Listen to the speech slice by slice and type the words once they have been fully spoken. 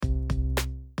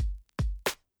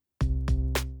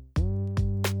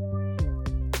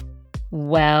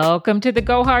Welcome to the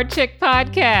Go Hard Chick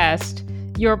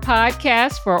podcast, your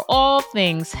podcast for all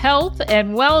things health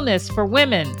and wellness for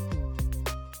women.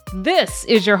 This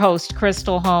is your host,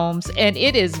 Crystal Holmes, and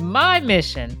it is my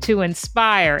mission to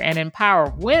inspire and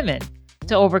empower women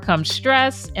to overcome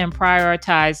stress and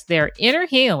prioritize their inner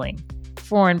healing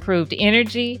for improved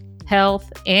energy,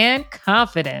 health, and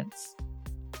confidence.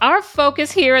 Our focus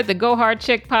here at the Go Hard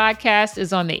Chick podcast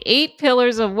is on the 8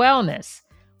 pillars of wellness,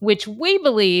 which we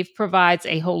believe provides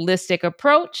a holistic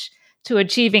approach to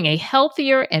achieving a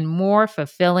healthier and more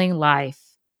fulfilling life.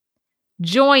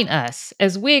 Join us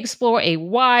as we explore a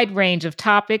wide range of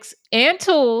topics and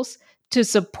tools to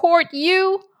support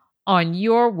you on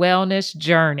your wellness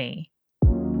journey.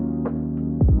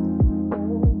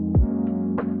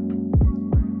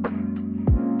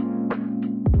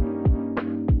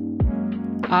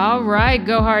 All right,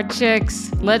 Go Hard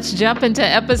Chicks, let's jump into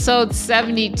episode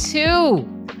 72.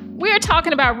 We are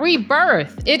talking about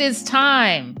rebirth. It is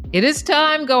time. It is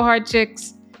time, Go Hard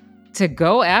Chicks, to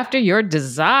go after your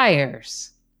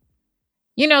desires.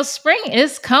 You know, spring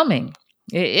is coming.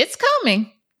 It's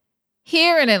coming.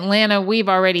 Here in Atlanta, we've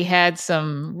already had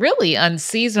some really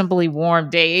unseasonably warm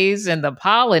days, and the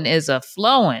pollen is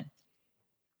a-flowing.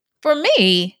 For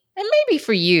me, and maybe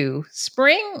for you,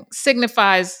 spring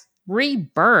signifies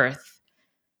rebirth.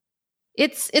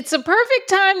 It's a perfect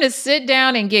time to sit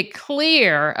down and get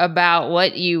clear about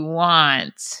what you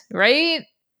want, right?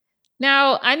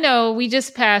 Now, I know we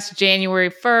just passed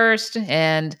January 1st,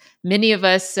 and many of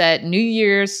us set New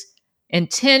Year's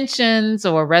intentions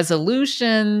or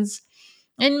resolutions,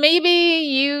 and maybe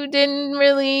you didn't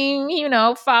really,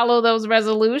 follow those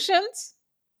resolutions,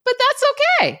 but that's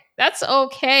okay. That's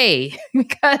okay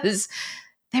because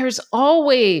there's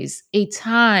always a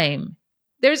time.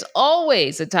 There's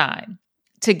always a time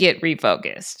to get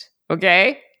refocused,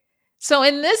 okay? So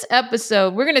in this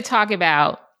episode, we're going to talk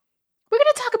about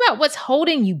what's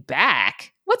holding you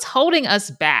back. What's holding us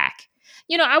back?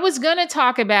 I was going to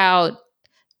talk about,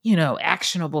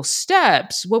 actionable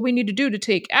steps, what we need to do to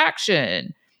take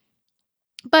action.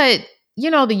 But,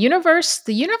 the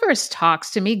universe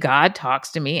talks to me, God talks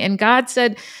to me, and God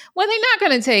said, well, they're not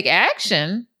going to take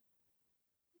action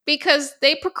because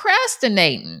they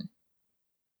procrastinating.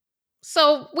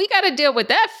 So we got to deal with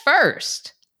that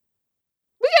first.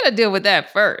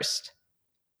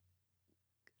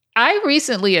 I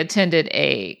recently attended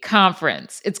a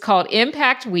conference. It's called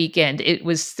Impact Weekend. It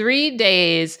was 3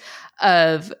 days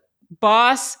of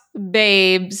boss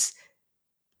babes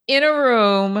in a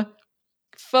room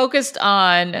focused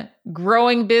on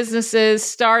growing businesses,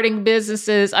 starting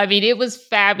businesses. I mean, it was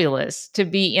fabulous to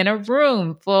be in a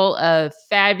room full of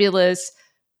fabulous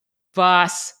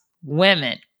boss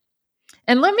women.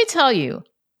 And let me tell you,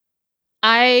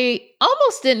 I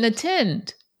almost didn't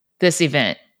attend this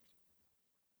event.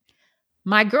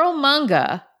 My girl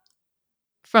Munga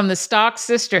from the Stock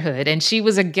Sisterhood, and she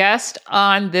was a guest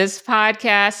on this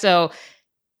podcast, so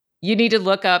you need to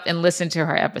look up and listen to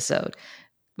her episode.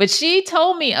 But she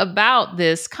told me about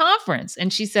this conference,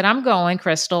 and she said, I'm going,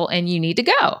 Crystal, and you need to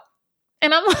go.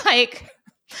 And I'm like,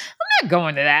 I'm not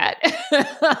going to that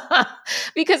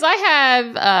because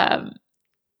I'm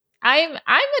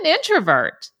an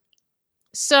introvert.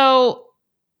 So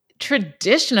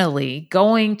traditionally,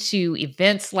 going to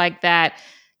events like that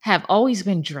have always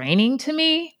been draining to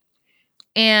me.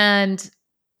 And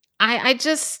I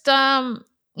just, I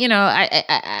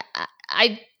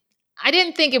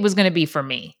didn't think it was going to be for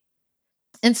me.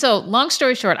 And so, long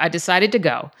story short, I decided to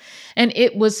go. And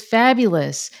it was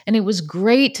fabulous. And it was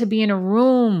great to be in a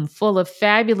room full of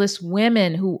fabulous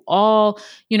women who all,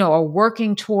 are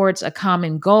working towards a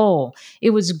common goal.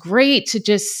 It was great to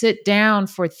just sit down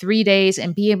for 3 days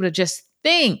and be able to just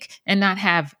think and not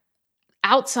have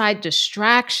outside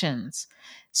distractions.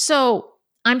 So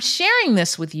I'm sharing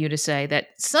this with you to say that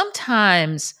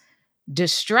sometimes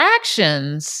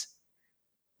distractions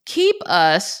keep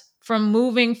us from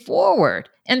moving forward.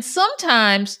 And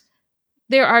sometimes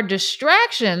there are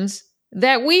distractions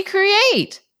that we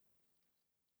create.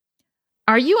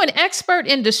 Are you an expert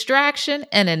in distraction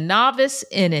and a novice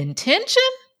in intention?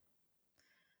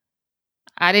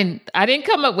 I didn't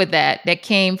come up with that. That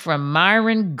came from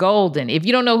Myron Golden. If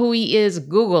you don't know who he is,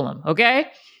 Google him, okay?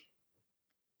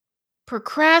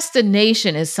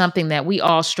 Procrastination is something that we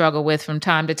all struggle with from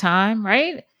time to time,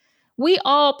 right? We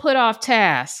all put off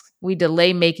tasks. We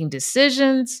delay making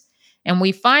decisions, and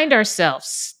we find ourselves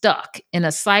stuck in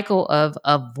a cycle of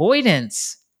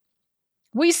avoidance.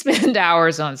 We spend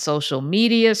hours on social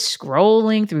media,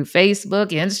 scrolling through Facebook,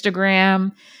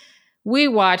 Instagram. We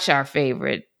watch our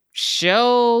favorite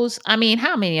shows. I mean,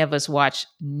 how many of us watch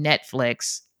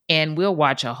Netflix and we'll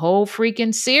watch a whole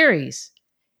freaking series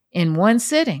in one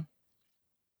sitting.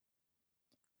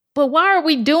 But why are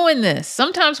we doing this?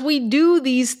 Sometimes we do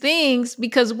these things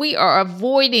because we are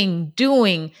avoiding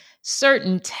doing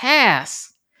certain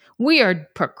tasks. We are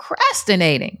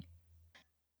procrastinating.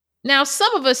 Now,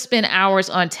 some of us spend hours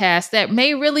on tasks that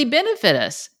may really benefit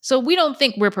us, so we don't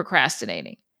think we're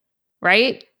procrastinating,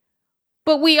 right?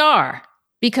 But we are,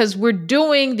 because we're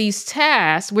doing these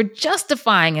tasks, we're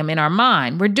justifying them in our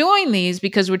mind. We're doing these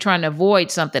because we're trying to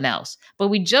avoid something else, but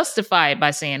we justify it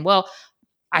by saying, well,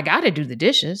 I got to do the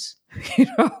dishes, you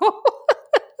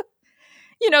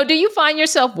know? Do you find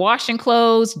yourself washing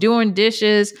clothes, doing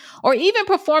dishes, or even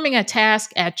performing a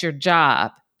task at your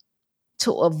job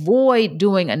to avoid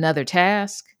doing another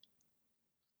task?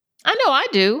 I know I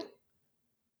do.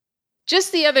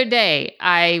 Just the other day,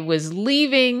 I was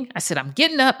leaving. I said, I'm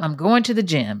getting up. I'm going to the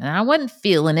gym. And I wasn't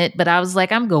feeling it, but I was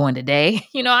like, I'm going today.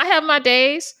 I have my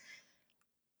days.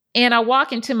 And I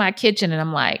walk into my kitchen and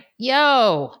I'm like,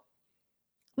 yo,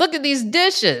 look at these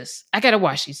dishes. I got to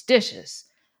wash these dishes.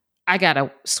 I got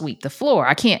to sweep the floor.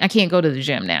 I can't go to the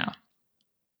gym now.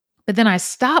 But then I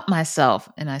stopped myself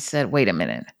and I said, wait a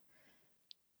minute.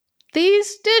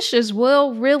 These dishes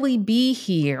will really be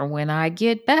here when I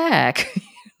get back.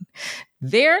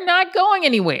 They're not going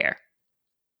anywhere.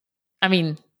 I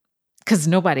mean, because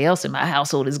nobody else in my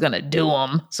household is going to do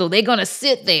them. So they're going to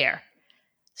sit there.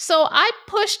 So I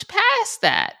pushed past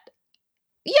that.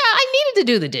 Yeah, I needed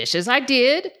to do the dishes. I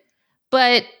did.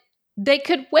 But they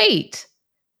could wait.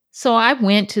 So I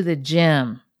went to the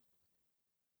gym.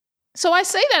 So I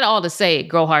say that all to say,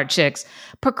 Girl Hard Chicks,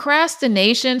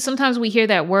 procrastination, sometimes we hear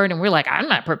that word and we're like, I'm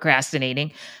not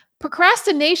procrastinating.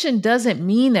 Procrastination doesn't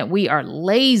mean that we are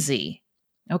lazy,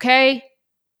 okay?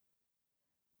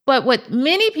 But what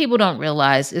many people don't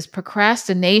realize is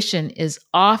procrastination is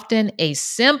often a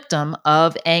symptom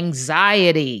of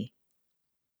anxiety.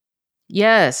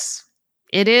 Yes,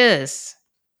 it is.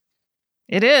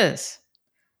 It is.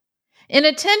 In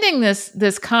attending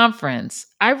this conference,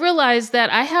 I realized that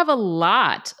I have a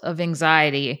lot of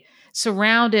anxiety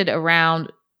surrounded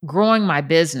around growing my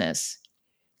business.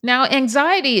 Now,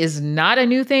 anxiety is not a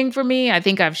new thing for me. I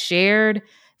think I've shared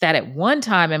that at one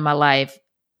time in my life,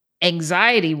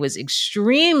 anxiety was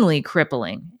extremely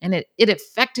crippling and it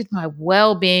affected my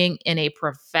well-being in a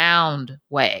profound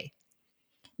way.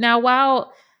 Now,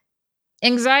 while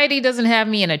anxiety doesn't have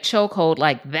me in a chokehold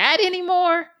like that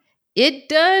anymore, it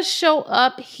does show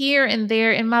up here and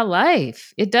there in my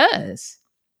life. It does.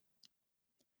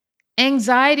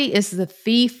 Anxiety is the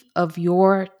thief of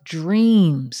your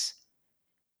dreams.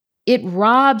 It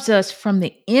robs us from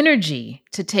the energy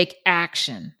to take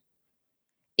action.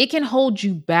 It can hold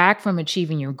you back from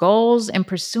achieving your goals and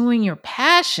pursuing your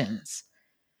passions.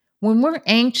 When we're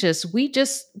anxious, we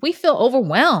feel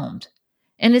overwhelmed,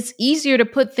 and it's easier to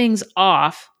put things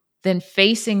off than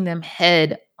facing them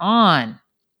head on.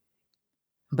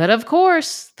 But of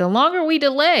course, the longer we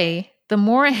delay, the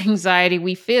more anxiety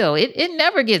we feel. It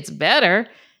never gets better.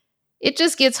 It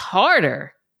just gets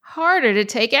harder to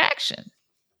take action.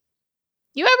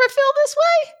 You ever feel this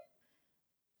way?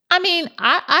 I mean,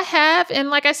 I have, and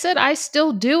like I said, I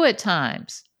still do at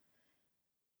times.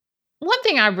 One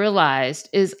thing I realized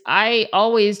is I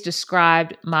always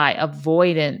described my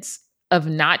avoidance of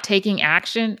not taking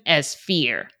action as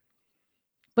fear.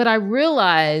 But I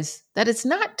realized that it's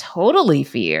not totally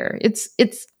fear.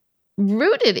 It's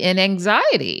rooted in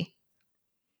anxiety.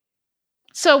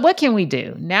 So what can we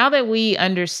do? Now that we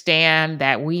understand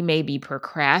that we may be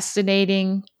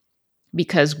procrastinating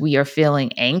because we are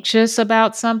feeling anxious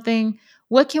about something,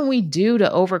 what can we do to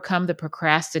overcome the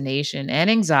procrastination and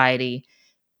anxiety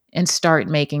and start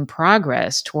making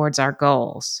progress towards our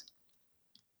goals?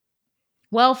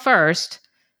 Well, first,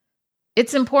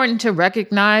 it's important to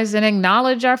recognize and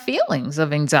acknowledge our feelings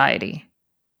of anxiety.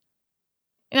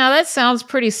 Now, that sounds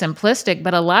pretty simplistic,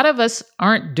 but a lot of us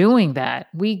aren't doing that.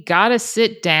 We got to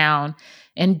sit down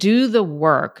and do the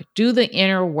work, do the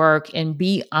inner work, and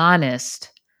be honest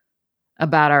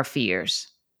about our fears.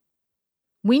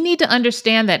 We need to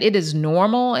understand that it is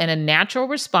normal and a natural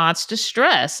response to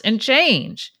stress and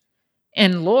change.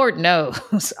 And Lord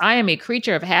knows, I am a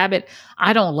creature of habit.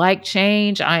 I don't like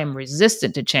change. I am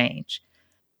resistant to change.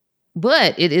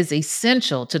 But it is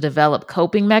essential to develop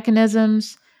coping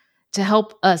mechanisms to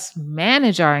help us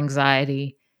manage our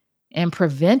anxiety and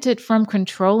prevent it from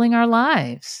controlling our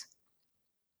lives.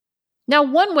 Now,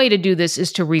 one way to do this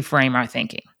is to reframe our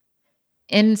thinking.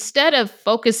 Instead of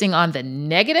focusing on the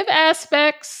negative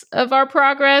aspects of our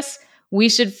progress, we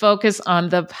should focus on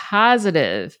the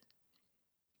positive.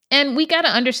 And we got to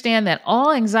understand that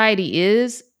all anxiety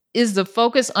is is the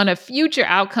focus on a future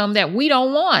outcome that we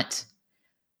don't want.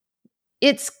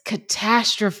 It's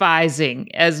catastrophizing,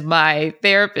 as my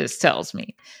therapist tells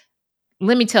me.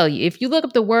 Let me tell you, if you look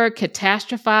up the word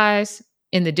catastrophize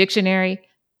in the dictionary,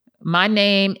 my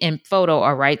name and photo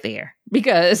are right there,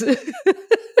 because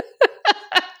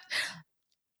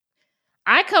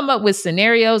I come up with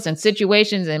scenarios and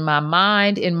situations in my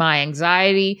mind, in my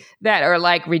anxiety, that are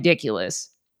like ridiculous.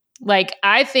 Like,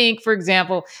 I think, for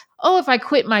example, if I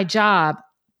quit my job,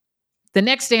 the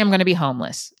next day I'm going to be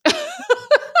homeless.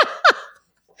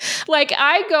 Like,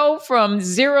 I go from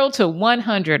 0 to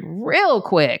 100 real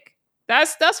quick.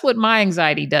 That's what my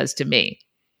anxiety does to me.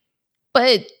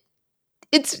 But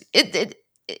it's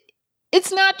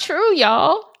not true,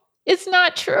 y'all. It's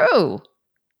not true.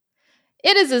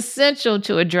 It is essential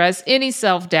to address any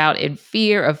self-doubt and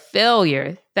fear of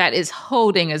failure that is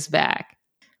holding us back,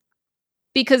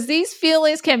 because these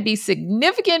feelings can be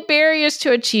significant barriers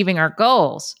to achieving our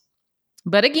goals.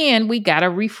 But again, we got to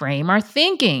reframe our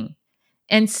thinking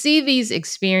and see these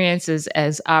experiences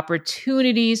as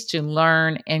opportunities to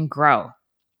learn and grow.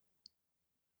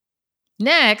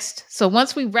 Next, so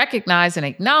once we recognize and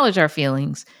acknowledge our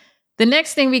feelings, the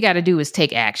next thing we got to do is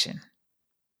take action.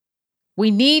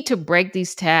 We need to break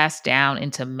these tasks down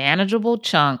into manageable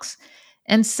chunks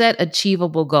and set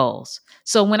achievable goals.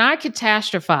 So when I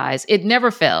catastrophize, it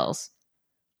never fails.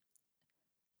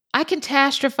 I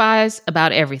catastrophize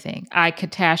about everything. I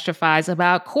catastrophize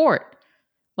about court.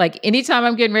 Like, anytime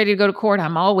I'm getting ready to go to court,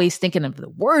 I'm always thinking of the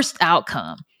worst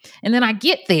outcome. And then I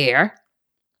get there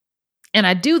and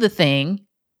I do the thing,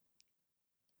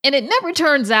 and it never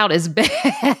turns out as bad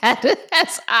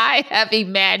as I have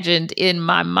imagined in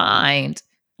my mind.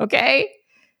 Okay?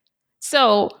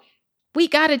 So we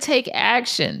got to take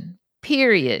action,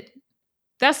 period.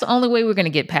 That's the only way we're going to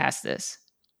get past this.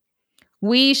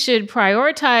 We should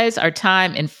prioritize our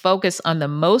time and focus on the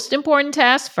most important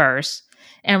tasks first.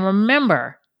 And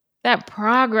remember that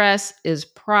progress is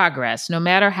progress, no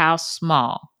matter how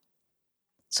small.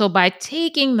 So by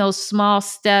taking those small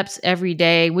steps every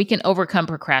day, we can overcome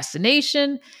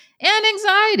procrastination and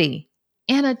anxiety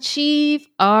and achieve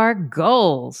our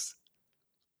goals.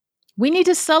 We need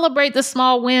to celebrate the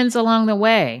small wins along the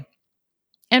way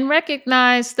and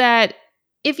recognize that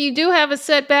if you do have a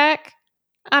setback,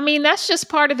 that's just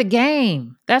part of the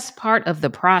game. That's part of the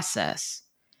process.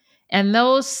 And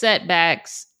those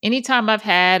setbacks, anytime I've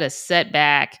had a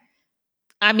setback,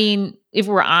 if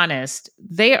we're honest,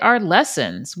 they are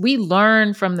lessons. We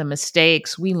learn from the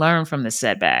mistakes. We learn from the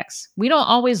setbacks. We don't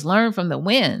always learn from the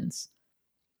wins.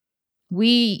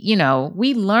 We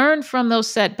learn from those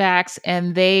setbacks,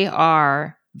 and they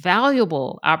are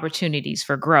valuable opportunities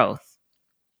for growth.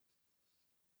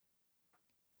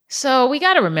 So we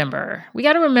got to remember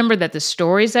that the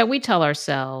stories that we tell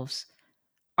ourselves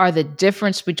are the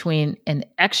difference between an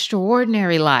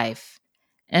extraordinary life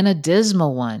and a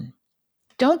dismal one.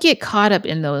 Don't get caught up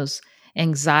in those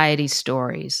anxiety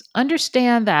stories.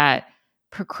 Understand that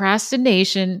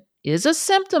procrastination is a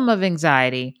symptom of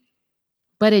anxiety,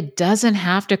 but it doesn't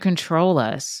have to control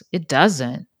us. It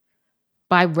doesn't.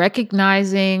 By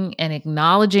recognizing and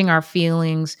acknowledging our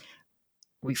feelings,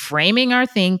 reframing our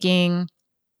thinking,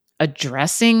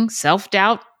 addressing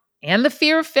self-doubt and the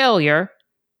fear of failure,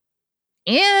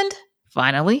 and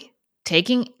finally,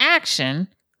 taking action,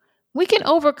 we can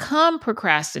overcome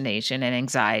procrastination and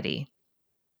anxiety.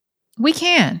 We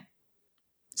can.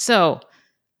 So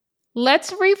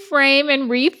let's reframe and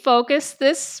refocus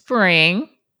this spring.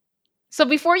 So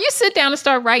before you sit down and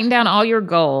start writing down all your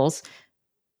goals,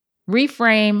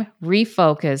 reframe,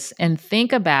 refocus, and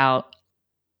think about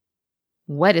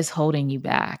what is holding you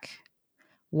back.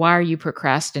 Why are you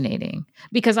procrastinating?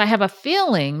 Because I have a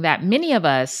feeling that many of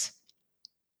us,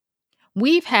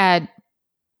 we've had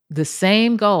the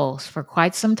same goals for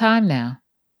quite some time now.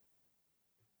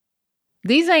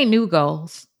 These ain't new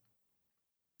goals.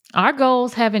 Our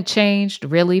goals haven't changed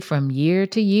really from year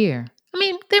to year.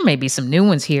 There may be some new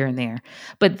ones here and there,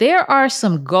 but there are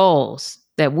some goals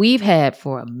that we've had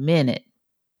for a minute,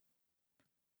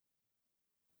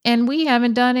 and we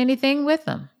haven't done anything with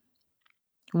them.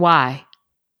 Why?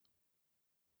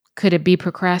 Could it be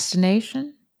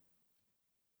procrastination?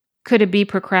 Could it be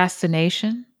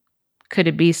procrastination? Could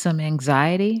it be some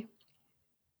anxiety?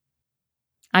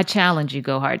 I challenge you,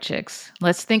 Go Hard Chicks.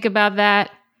 Let's think about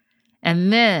that,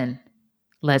 and then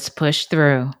let's push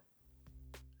through.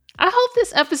 I hope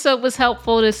this episode was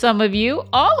helpful to some of you,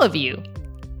 all of you.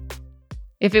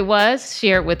 If it was,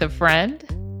 share it with a friend.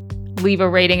 Leave a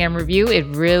rating and review. It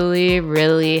really,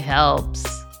 really helps.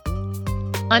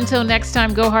 Until next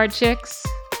time, Go Hard Chicks.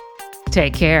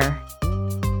 Take care.